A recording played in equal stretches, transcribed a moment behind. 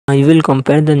I will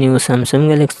compare the new Samsung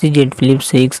Galaxy Z Flip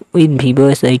 6 with Vivo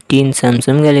S18.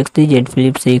 Samsung Galaxy Z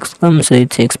Flip 6 comes with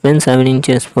 6.7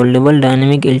 inches foldable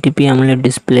dynamic LTP AMOLED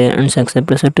display and success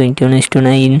ratio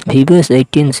 21:9. Vivo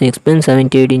S18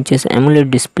 6.78 inches AMOLED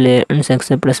display and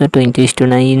success ratio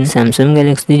 20:9. Samsung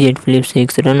Galaxy Z Flip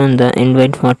 6 run on the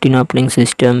Android 14 operating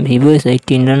system. Vivo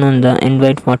S18 run on the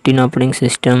Android 14 operating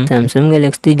system. Samsung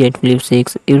Galaxy Z Flip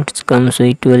 6 it comes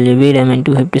with 12GB RAM and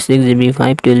 256GB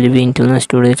 512GB internal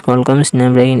storage. Qualcomm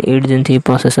Snapdragon 8 Gen 3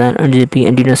 processor, 8GB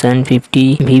Adreno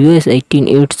 750. Vivo S18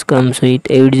 it comes with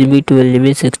 8GB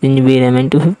 12GB 16GB RAM and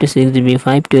 256GB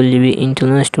 512GB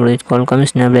internal storage. Qualcomm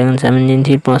Snapdragon 7 Gen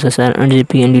 3 processor,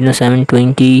 8GB Adreno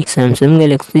 720. Samsung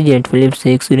Galaxy Z Flip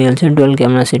 6 real set dual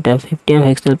camera setup 50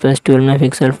 MP plus 12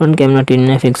 MP front camera 10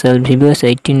 MP. Vivo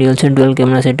S18 real set dual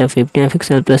camera setup 50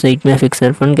 MP plus 8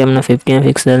 MP front camera 50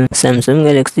 MP. Samsung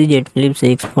Galaxy Z Flip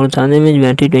 6 4000 mAh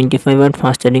battery 25W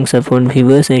fast charging support.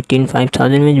 Vivo S18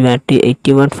 5000 mAh battery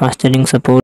 80W fast charging support.